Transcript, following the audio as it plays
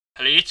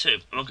Hello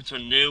YouTube, and welcome to a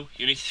new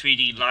Unity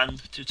 3D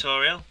Land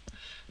tutorial.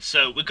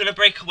 So we're going to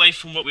break away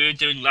from what we were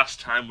doing last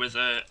time with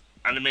a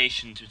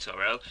animation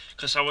tutorial,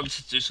 because I wanted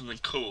to do something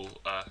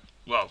cool,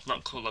 well,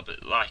 not cooler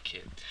but like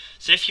it.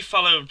 So if you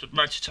followed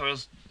my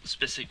tutorials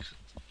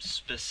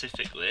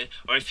specifically,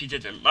 or if you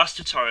didn't, last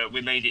tutorial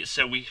we made it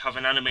so we have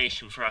an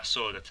animation for our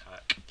sword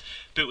attack,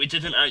 but we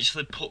didn't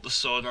actually put the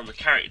sword on the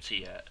character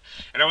yet.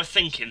 And I was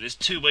thinking there's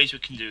two ways we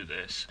can do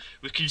this.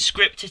 We can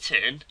script it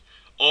in,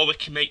 or we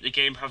can make the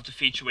game have the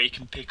feature where you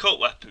can pick up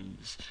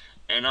weapons.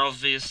 And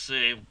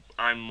obviously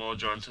I'm more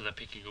drawn to the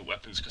picking up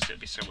weapons because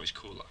it'd be so much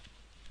cooler.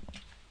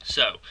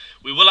 So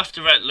we will have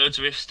to write loads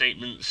of if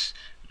statements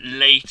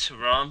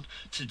later on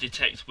to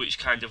detect which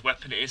kind of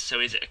weapon it is. So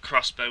is it a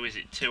crossbow, is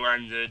it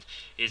two-handed,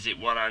 is it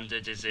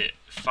one-handed, is it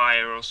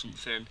fire or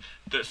something.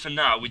 But for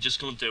now we're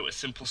just going to do a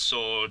simple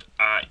sword,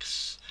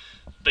 axe,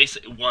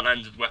 basically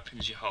one-handed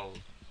weapons you hold.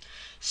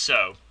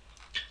 So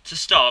to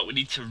start, we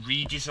need to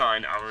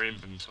redesign our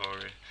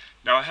inventory.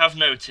 Now I have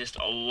noticed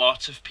a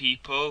lot of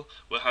people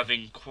were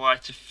having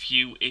quite a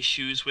few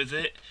issues with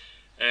it,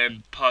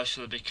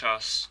 partially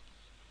because,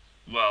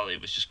 well,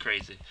 it was just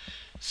crazy.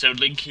 So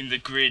linking the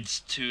grids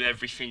to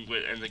everything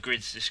and the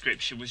grid's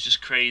description was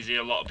just crazy.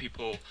 A lot of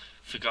people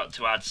forgot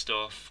to add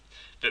stuff.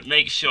 But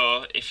make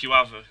sure, if you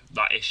have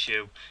that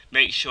issue,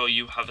 make sure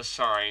you have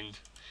assigned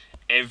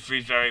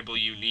every variable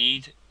you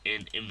need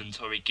in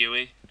inventory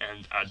G.U.I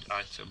and add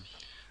item.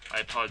 I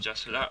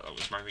apologise for that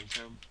was my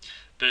ringtone.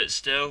 But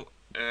still,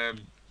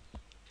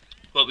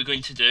 what we're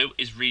going to do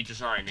is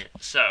redesign it.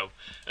 So,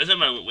 at the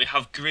moment we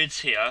have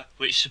grids here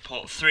which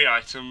support 3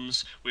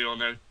 items. We all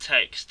know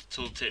text,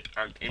 tooltip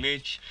and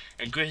image.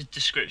 And grid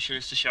description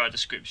is to show a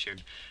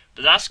description.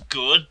 But that's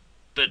good,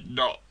 but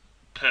not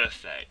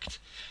perfect.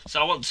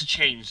 So I want to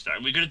change that,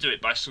 and we're going to do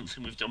it by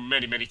something we've done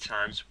many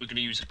times. We're going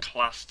to use a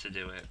class to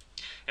do it.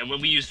 And when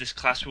we use this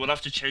class, we will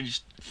have to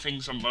change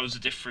things on loads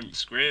of different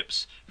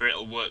scripts, but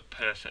it'll work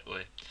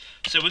perfectly.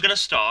 So we're going to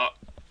start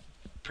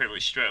pretty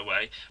much straight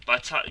away by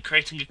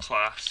creating a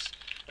class,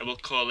 and we'll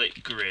call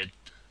it grid.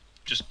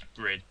 Just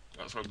grid.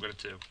 That's what I'm going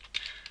to do.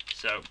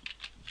 So,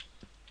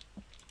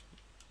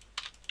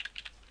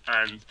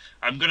 and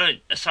I'm going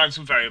to assign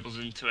some variables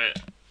into it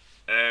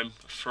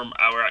from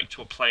our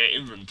actual player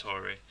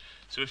inventory.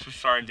 So if we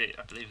find it,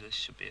 I believe this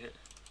should be it.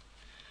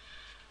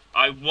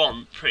 I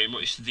want pretty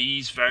much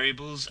these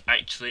variables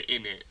actually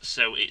in it,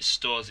 so it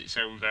stores its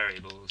own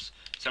variables.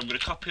 So I'm going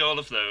to copy all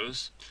of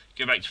those,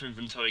 go back to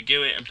inventory,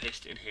 G.U.I, and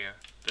paste it in here,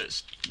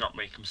 but not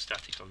make them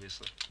static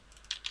obviously,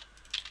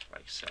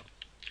 like so.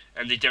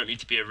 And they don't need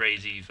to be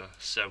arrays either,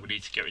 so we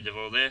need to get rid of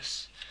all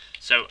this.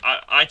 So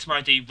item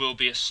ID will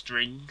be a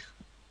string.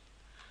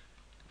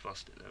 I've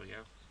lost it, there we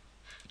go.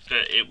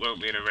 But it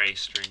won't be an array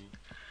string.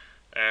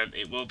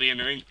 It will be an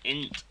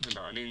int, but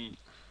not an int.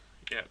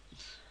 Yep.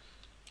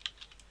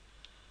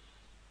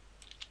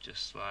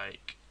 Just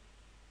like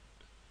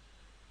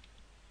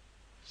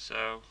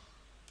so.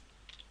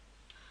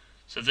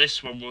 So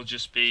this one will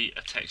just be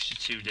a texture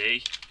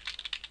 2D.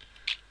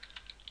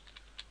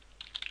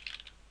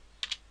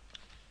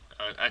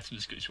 Item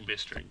description will be a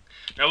string.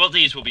 Now what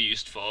these will be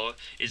used for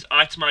is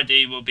item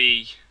ID will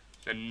be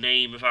the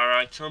name of our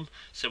item,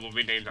 so we'll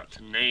rename that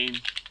to name.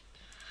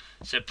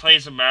 So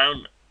player's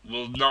amount,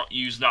 we'll not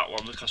use that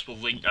one because we'll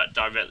link that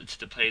directly to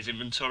the player's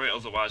inventory,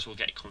 otherwise we'll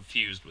get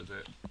confused with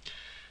it.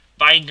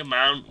 Buying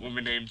amount will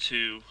rename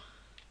to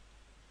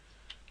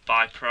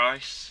buy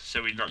price,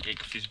 so we not get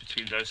confused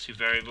between those two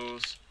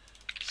variables.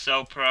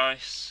 Sell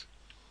price,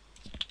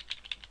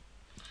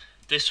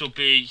 this will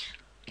be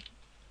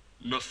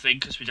nothing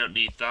because we don't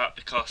need that,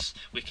 because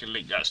we can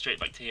link that straight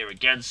back to here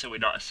again, so we're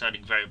not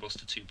assigning variables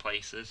to 2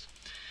 places.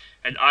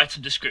 And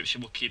item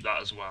description, we'll keep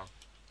that as well.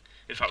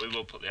 In fact, we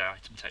will put the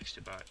item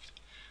texture back.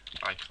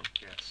 Icon,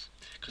 yes,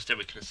 because then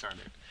we can assign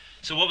it.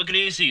 So what we're going to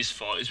use these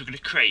for is we're going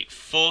to create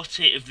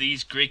 40 of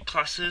these grid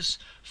classes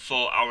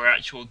for our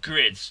actual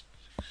grids.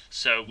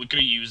 So we're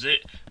going to use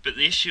it, but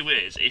the issue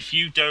is if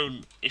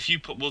you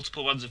put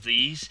multiple ones of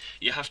these,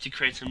 you have to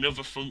create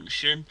another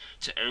function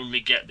to only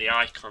get the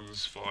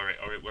icons for it,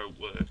 or it won't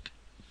work.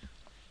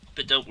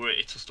 But don't worry,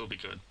 it'll still be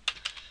good.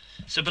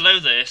 So below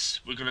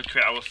this, we're going to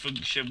create our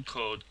function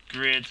called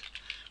grid,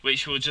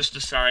 which will just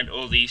assign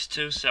all these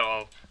to. So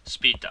I'll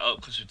speed that up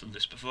because we've done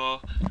this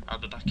before. I'll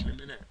be back in a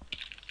minute.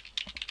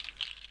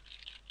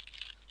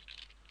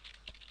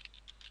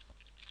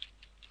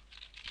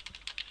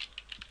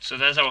 So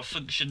there's our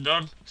function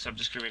done. So I'm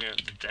just going to rename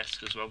the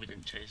desk as well, we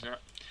didn't change that.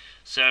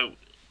 So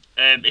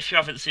if you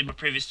haven't seen my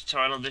previous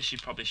tutorial on this, you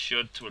probably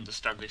should to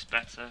understand this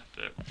better.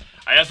 But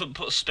I haven't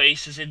put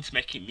spaces in to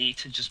make it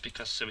neater, just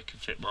because so we can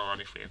fit more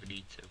on if we ever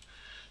need to.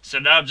 So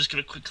now I'm just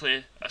going to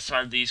quickly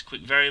assign these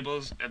quick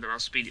variables, and then I'll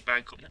speed it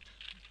back up.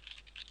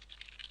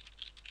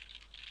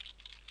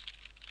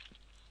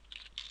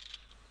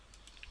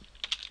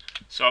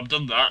 So I've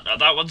done that. Now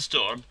that one's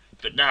done,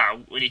 but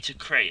now we need to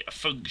create a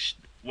function,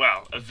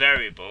 well, a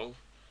variable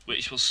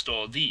which will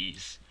store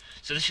these.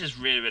 So this is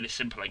really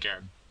simple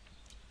again.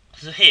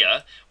 So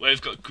here, where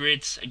we've got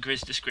grids and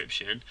grids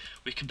description,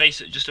 we can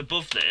basically just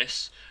above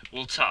this,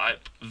 we'll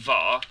type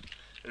var,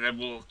 and then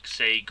we'll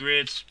say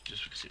grids,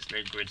 just because it's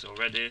named grids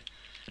already,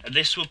 and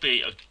this will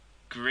be a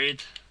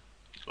grid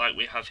like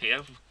we have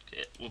here.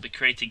 It will be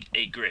creating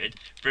a grid,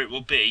 but it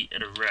will be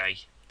an array,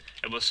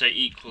 and we'll say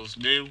equals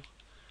new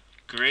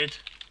grid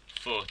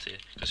 40,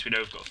 because we know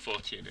we've got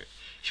 40 in it.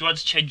 If you want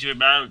to change your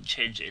amount,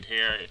 change it in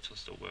here, it will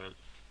still work.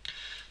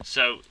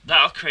 So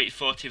that'll create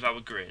 40 of our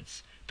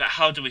grids. But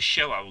how do we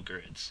show our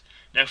grids?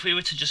 Now if we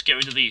were to just get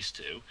rid of these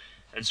two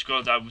and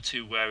scroll down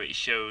to where it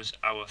shows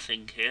our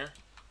thing here,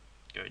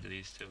 get rid of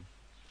these two.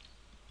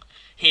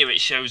 Here it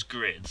shows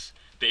grids,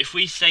 but if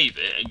we save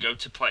it and go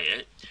to play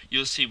it,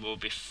 you'll see we'll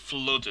be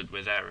flooded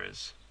with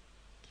errors.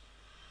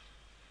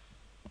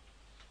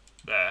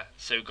 There,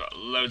 so we've got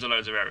loads and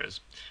loads of errors.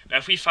 Now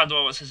if we find the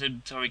one that says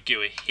Inventory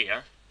G.U.I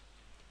here,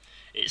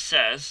 it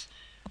says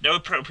no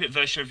appropriate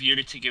version of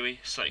Unity G.U.I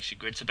selection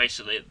grid. So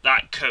basically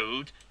that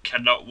code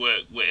cannot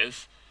work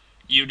with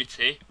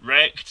Unity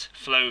rect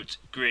float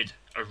grid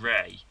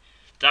array.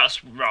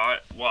 That's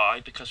right.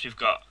 Why? Because we've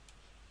got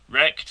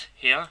rect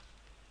here,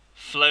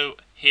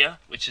 float here,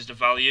 which is the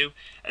value,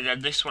 and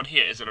then this one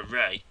here is an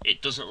array.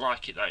 It doesn't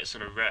like it that it's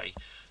an array.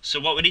 So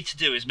what we need to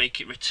do is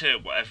make it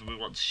return whatever we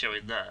want to show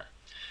in there.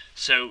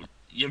 So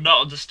you'll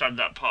not understand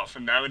that part for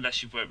now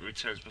unless you've worked with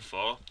returns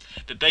before.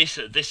 But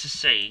basically this is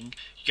saying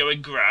go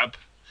and grab,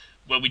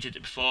 when we did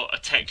it before, a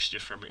texture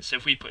from it. So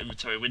if we put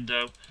inventory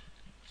window,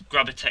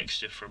 grab a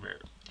texture from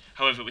it.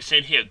 However, we're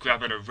saying here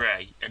grab an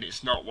array, and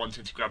it's not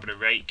wanting to grab an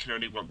array, it can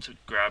only want to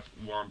grab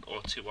one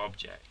or two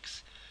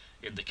objects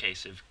in the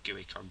case of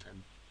GUI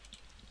content.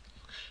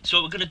 So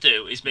what we're going to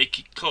do is make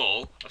it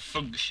call a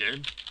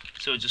function.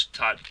 So we'll just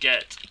type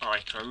get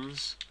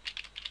icons,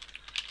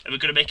 and we're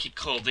going to make it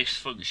call this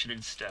function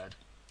instead.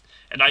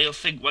 And now you'll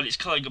think, well, it's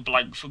calling a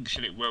blank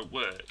function, it won't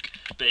work.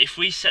 But if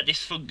we set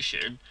this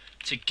function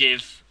to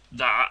give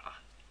that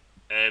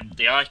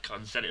the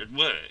icons, then it would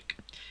work.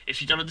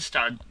 If you don't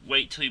understand,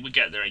 wait till we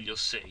get there and you'll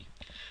see.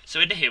 So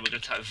in here we're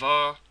going to type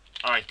var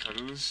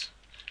icons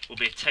will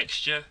be a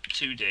texture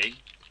 2D,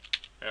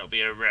 it'll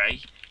be an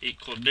array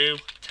equal new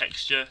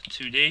texture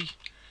 2D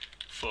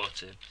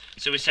 40.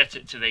 So we set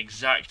it to the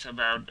exact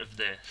amount of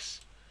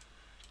this.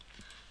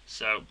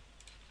 So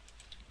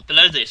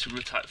below this we're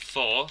going to type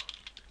for.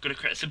 I'm going to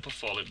create a simple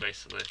for loop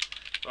basically.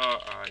 For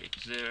I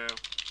 0,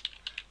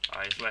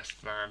 I is less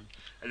than,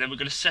 and then we're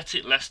going to set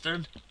it less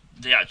than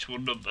the actual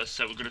number,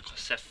 so we're going to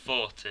set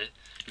 40.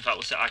 In fact,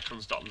 we'll set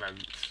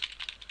icons.length.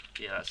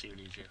 Yeah, that's even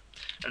easier.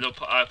 And then we'll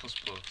put I++.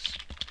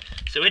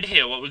 So in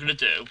here, what we're going to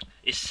do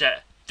is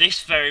set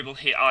this variable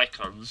here,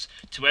 icons,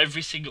 to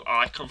every single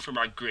icon from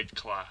our grid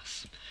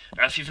class.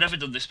 Now, if you've never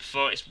done this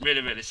before, it's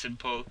really, really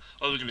simple.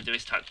 All we're going to do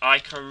is type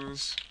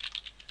icons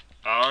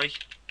I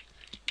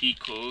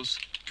equals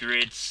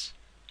grids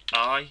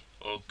I,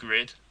 or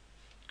grid.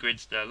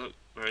 Grids there, look,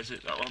 where is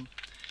it, that one?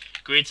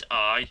 Grids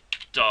I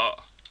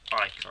dot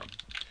icon.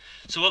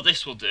 So what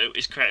this will do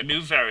is create a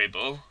new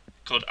variable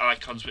called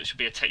icons, which will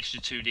be a texture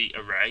 2D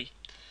array.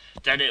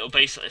 Then it'll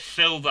basically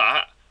fill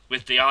that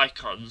with the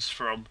icons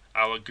from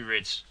our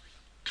grids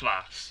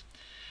class.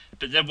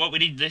 But then what we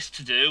need this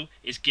to do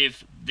is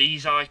give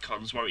these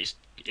icons, where it's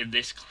in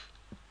this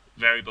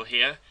variable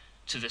here,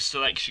 to the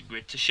selection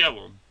grid to show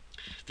them.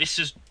 This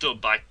is done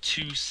by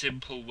two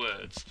simple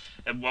words,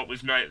 and what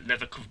we've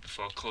never covered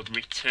before, called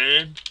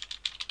return,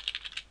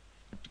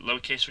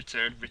 lowercase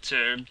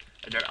return,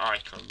 and then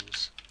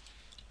icons.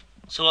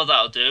 So what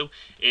that'll do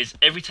is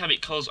every time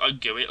it calls on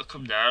GUI, it'll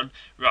come down,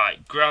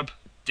 right, grab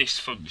this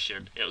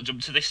function. It'll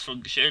jump to this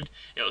function,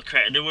 it'll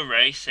create a new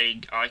array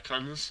saying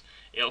icons,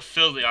 it'll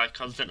fill the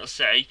icons, then it'll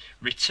say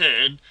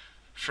return,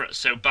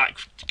 so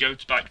go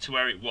back to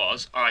where it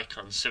was,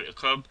 icons. So it'll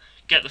come,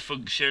 get the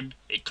function,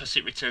 because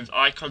it returns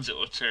icons, it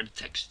will return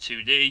text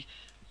 2D,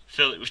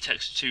 fill it with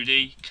text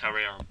 2D,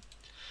 carry on.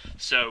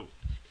 So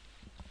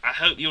I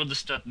hope you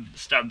understand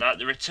that.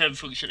 The return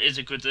function is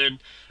a good one.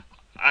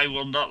 I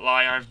will not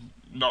lie, I've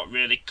not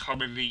really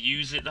commonly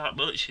used it that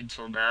much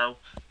until now,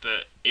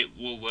 but it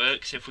will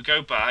work. So if we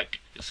go back,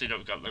 you'll see that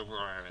we've got no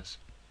more errors.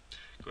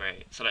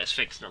 Great, so let's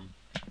fix them.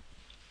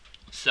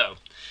 So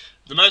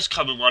the most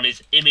common one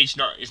is image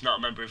is not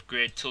a member of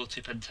grid,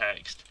 tooltip and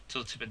text,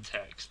 tooltip and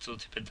text,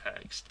 tooltip and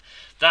text.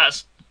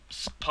 That's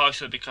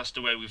partially because of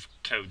the way we've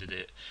coded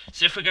it.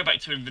 So if we go back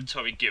to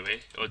inventory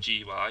GUI or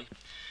G.U.I,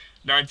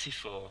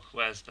 94,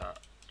 where's that?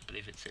 I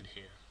believe it's in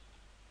here.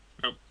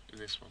 Nope, in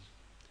this one.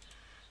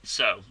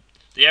 So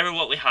the error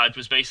what we had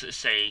was basically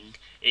saying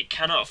it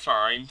cannot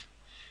find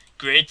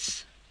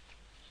grids,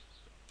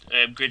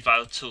 grid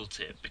value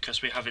tooltip,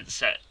 because we haven't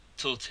set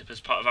tooltip as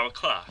part of our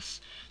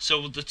class.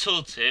 So the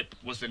tooltip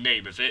was the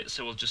name of it,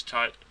 so we'll just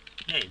type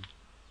name,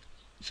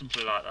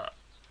 simply like that.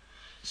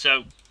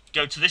 So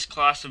go to this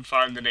class and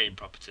find the name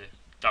property,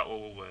 that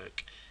will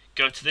work.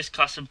 Go to this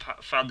class and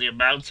find the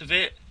amount of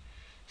it,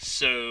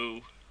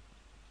 so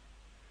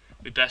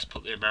we best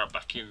put the amount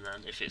back in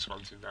then if it's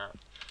wanting that.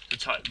 So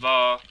type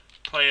var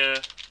player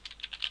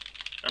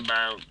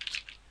amount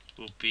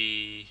will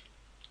be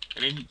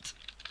an int,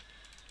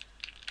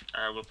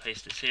 and we'll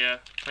paste this here.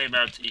 Play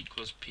amount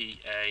equals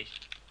PA,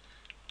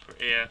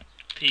 put here,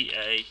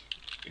 PA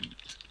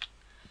int.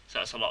 So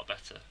that's a lot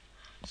better.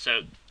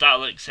 So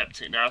that'll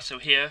accept it now. So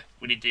here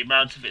we need the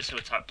amount of it, so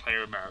we type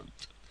player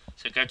amount.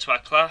 So go to our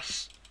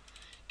class,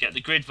 get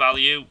the grid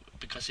value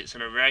because it's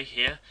an array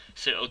here.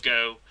 So it'll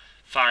go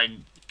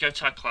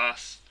to our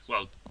class,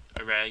 well,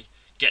 array,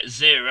 get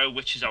 0,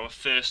 which is our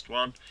first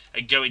one,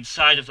 and go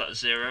inside of that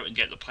 0 and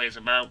get the player's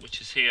amount,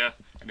 which is here,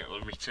 and it'll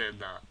return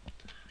that.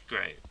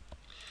 Great.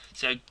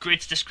 So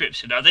grid's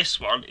description. Now this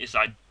one is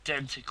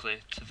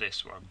identically to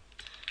this one.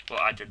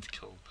 Well,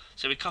 identical.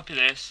 So we copy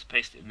this,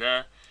 paste it in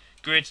there.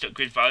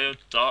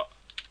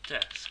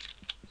 Grids.gridValue.desk.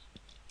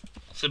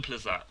 Simple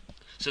as that.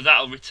 So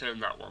that'll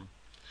return that one.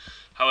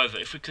 However,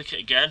 if we click it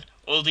again,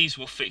 all these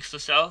will fix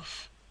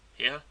themselves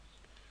here.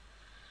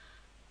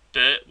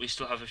 But we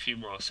still have a few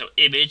more. So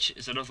image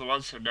is another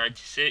one, so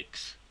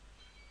 96.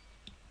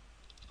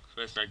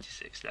 Where's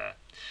 96 there?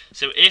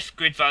 So if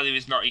grid value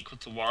is not equal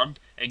to 1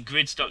 and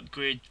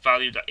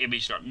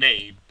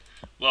grids.gridValue.image.name,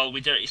 well,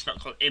 it's not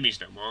called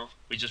image no more.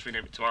 We just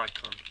rename it to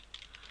icon.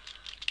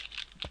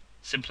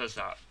 Simple as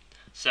that.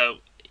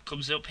 So it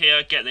comes up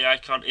here, get the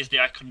icon. Is the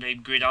icon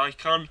named grid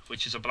icon,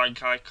 which is a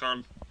blank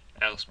icon?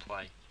 Else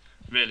play.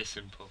 Really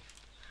simple.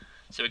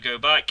 So we go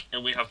back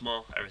and we have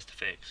more errors to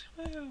fix.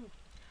 Woo.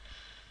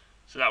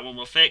 So that one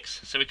will fix.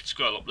 So we can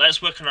scroll up.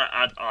 Let's work on our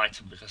add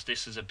item because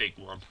this is a big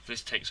one.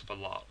 This takes up a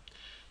lot.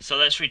 So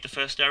let's read the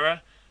first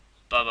error.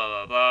 Blah blah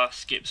blah blah.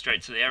 Skip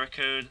straight to the error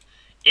code.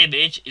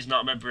 Image is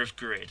not a member of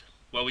grid.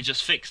 Well, we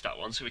just fixed that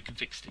one, so we can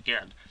fix it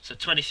again. So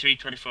 23,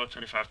 24,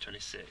 25,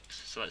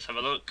 26. So let's have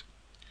a look.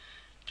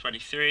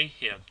 23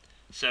 here.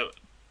 So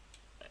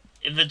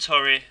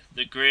inventory,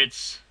 the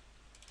grids,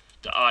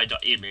 the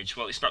i.image.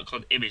 Well, it's not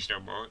called image no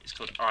more. It's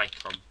called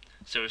icon.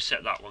 So we've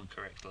set that one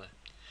correctly.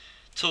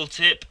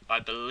 Tooltip, I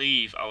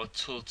believe our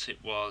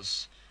tooltip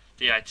was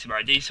the item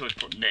ID, so we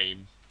put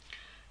name.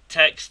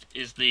 Text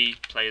is the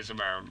player's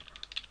amount.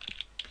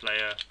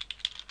 Player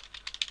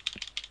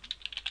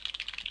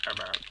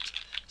amount.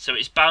 So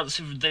it's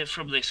bouncing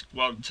from this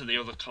one to the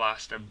other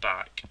class, then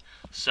back.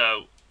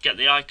 So get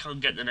the icon,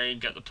 get the name,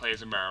 get the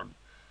player's amount.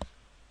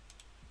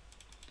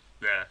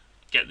 There,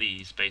 get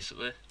these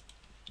basically.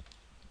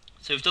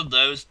 So we've done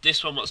those.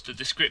 This one wants the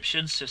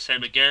description, so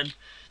same again.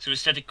 So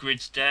instead of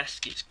grids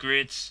desk, it's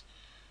grids.desk.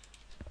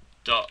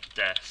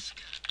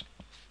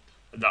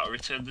 And that'll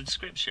return the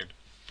description.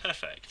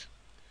 Perfect.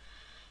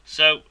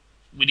 So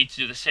we need to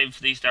do the same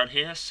for these down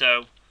here.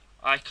 So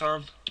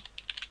icon,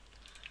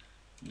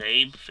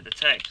 name for the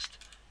text,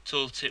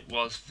 tooltip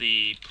was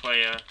the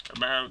player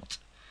amount,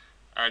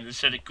 and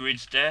instead of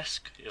grids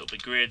desk, it'll be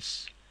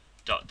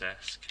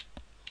grids.desk.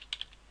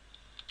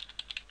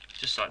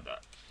 Just like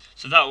that.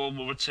 So that one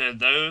will return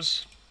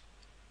those,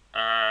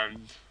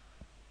 and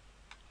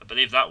I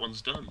believe that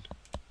one's done.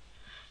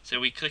 So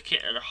we click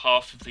it and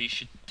half of these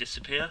should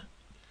disappear.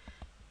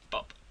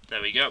 Bop,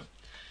 there we go.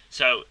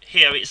 So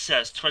here it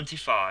says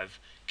 25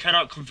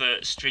 cannot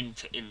convert string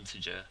to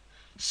integer.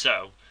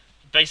 So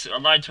basically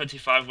on line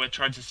 25 we're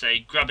trying to say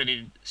grab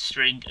a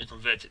string and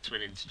convert it to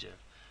an integer.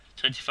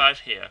 25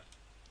 here.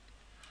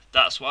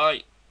 That's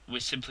why we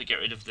simply get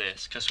rid of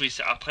this, because we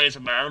set our player's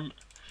amount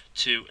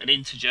to an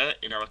integer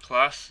in our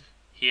class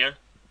here.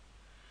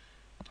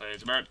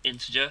 Player's amount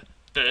integer,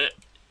 but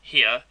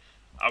here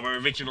our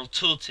original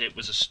tooltip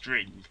was a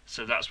string,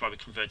 so that's why we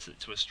converted it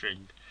to a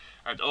string.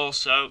 And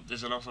also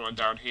there's another one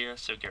down here,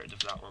 so get rid of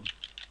that one.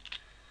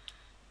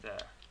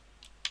 There.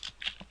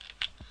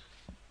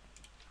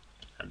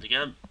 And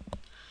again.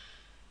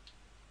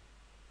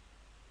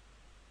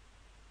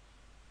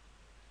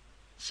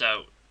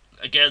 So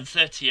again,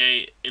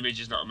 38 image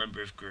is not a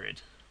member of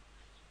grid.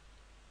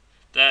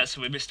 There,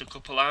 so we missed a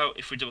couple out.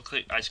 If we double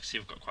click, as you can see,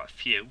 we've got quite a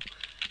few.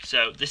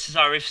 So this is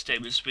our if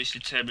statement, which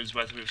determines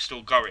whether we've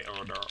still got it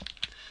or not.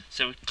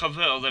 So we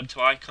convert all them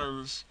to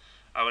icons.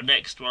 Our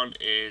next one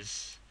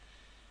is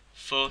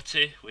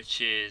 40, which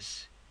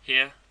is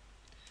here.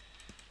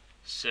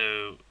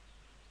 So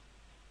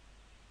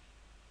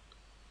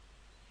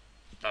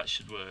that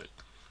should work.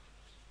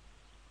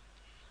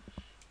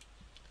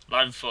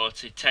 Line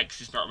 40,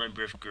 text is not a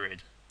member of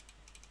grid.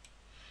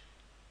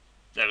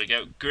 There we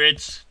go,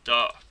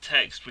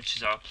 grids.text, which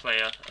is our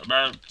player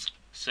amount.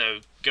 So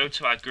go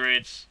to our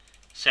grids,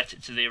 set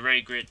it to the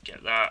array grid,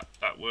 get that,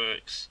 that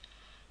works.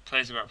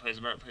 Players amount, players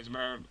amount, players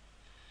amount.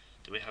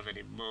 Do we have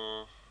any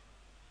more?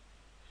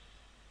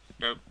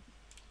 Nope.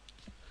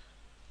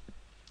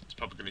 It's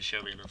probably going to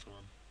show me another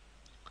one.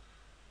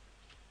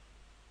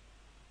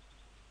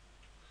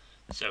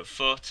 So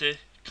 40,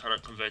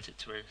 cannot convert it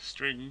to a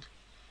string,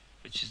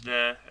 which is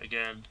there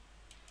again.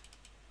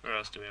 Where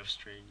else do we have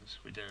strings?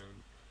 We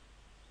don't.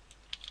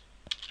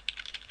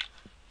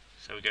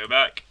 So we go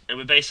back, and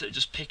we're basically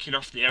just picking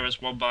off the errors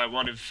one by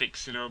one and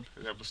fixing them,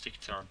 and then we'll stick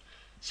it on.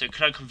 So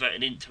can I convert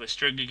an int to a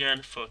string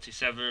again?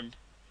 47,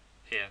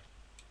 here.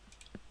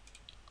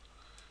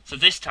 So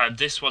this time,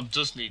 this one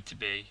does need to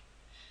be.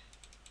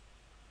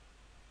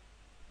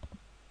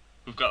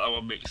 We've got that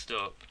one mixed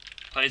up.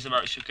 player's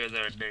amount should go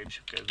there and name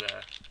should go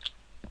there.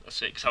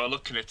 That's it, because how we're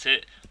looking at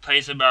it,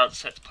 player's amount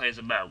set to player's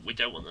amount. We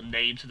don't want the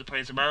name to the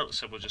player's amount,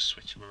 so we'll just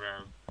switch them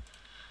around.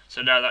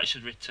 So now that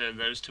should return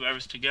those two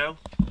errors to go.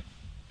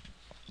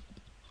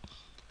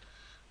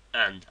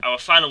 And our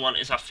final one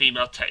is our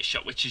female text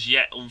shot, which is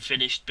yet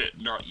unfinished,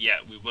 but not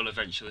yet. We will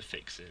eventually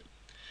fix it.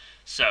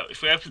 So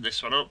if we open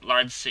this one up,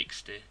 line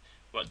 60,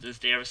 what does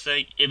the error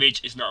say?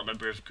 Image is not a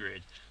member of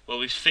grid. Well,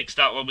 we've fixed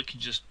that one. We can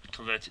just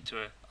convert it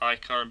to an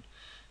icon.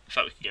 In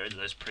fact, we can get rid of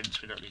those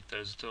prints. We don't need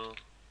those at all.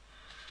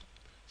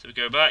 So we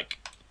go back,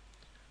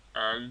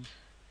 and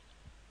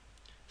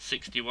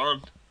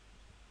 61,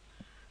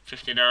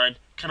 59,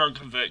 cannot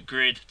convert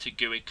grid to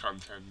GUI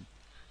content.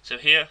 So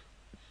here,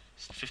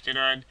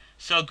 59,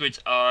 cell grids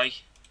I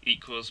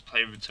equals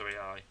player inventory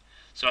I.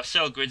 So our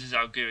cell grid is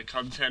our GUI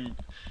content.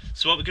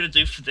 So what we're going to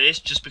do for this,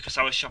 just because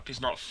our shop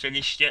is not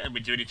finished yet and we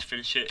do need to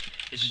finish it,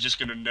 is we're just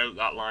going to note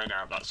that line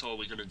out. That's all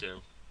we're going to do.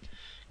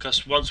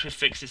 Because once we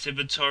fix this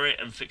inventory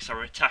and fix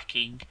our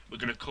attacking, we're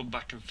going to come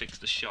back and fix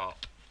the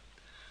shop.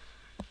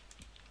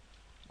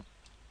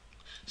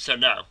 So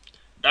now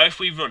if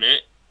we run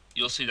it,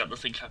 you'll see that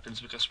nothing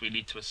happens because we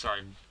need to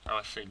assign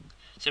our thing.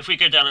 So if we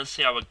go down and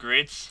see our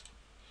grids,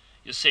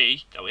 you'll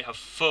see that we have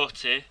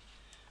 40.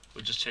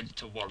 We'll just change it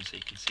to 1 so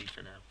you can see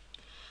for now.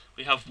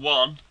 We have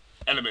 1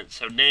 element,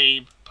 so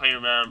name, player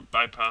amount,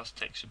 bypass,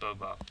 texture, blah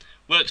blah.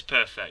 Works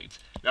perfect.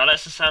 Now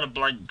let's assign a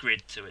blank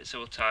grid to it. So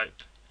we'll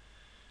type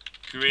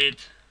grid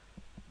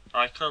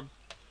icon.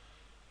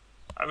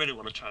 I really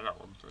want to try that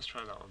one. Let's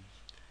try that one.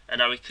 And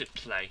now we click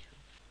play.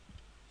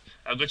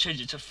 I'm going to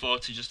change it to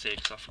 40 just here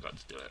because I forgot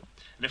to do it.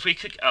 And if we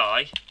click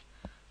I,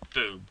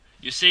 boom.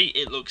 You see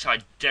it looks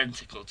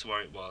identical to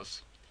where it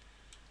was.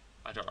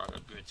 I don't like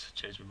that grid,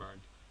 change my mind.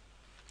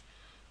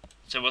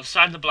 So we'll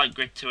assign the blank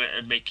grid to it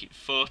and make it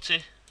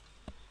 40.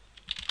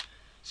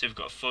 So we've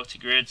got 40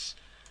 grids.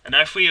 And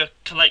now if we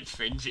collect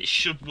things, it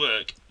should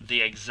work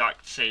the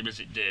exact same as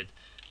it did.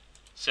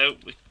 So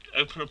we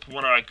open up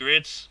one of our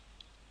grids,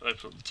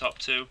 open up the top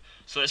two.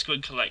 So let's go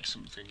and collect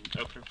something.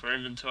 Open up our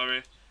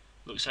inventory.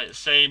 Looks like the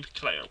same.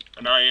 Collect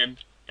an iron,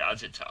 it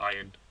adds it to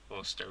iron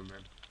or stone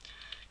then.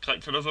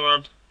 Collect another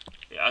one,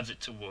 it adds it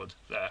to wood.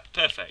 There,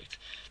 perfect.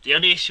 The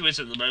only issue is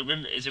at the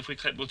moment is if we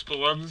collect multiple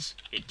ones,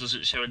 it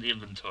doesn't show in the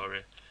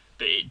inventory,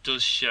 but it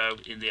does show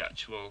in the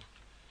actual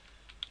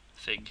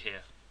thing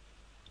here.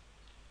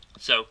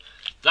 So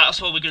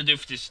that's all we're going to do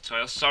for this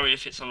tutorial. Sorry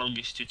if it's a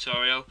longish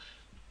tutorial.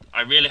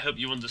 I really hope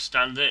you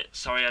understand it.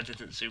 Sorry I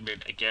didn't zoom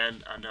in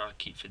again. I know I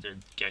keep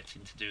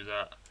forgetting to do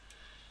that.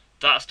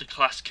 That's the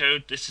class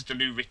code. This is the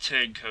new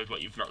return code,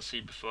 what you've not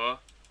seen before.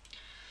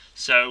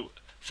 So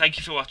thank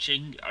you for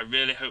watching. I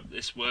really hope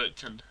this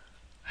worked and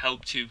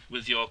helped you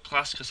with your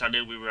class, because I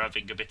knew we were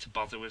having a bit of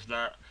bother with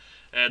that.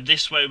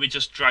 This way we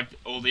just drag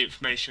all the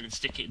information and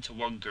stick it into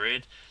one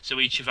grid. So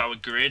each of our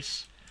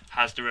grids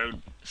has their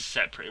own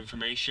separate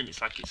information.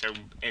 It's like its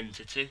own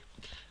entity.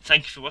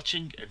 Thank you for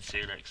watching and see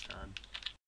you next time.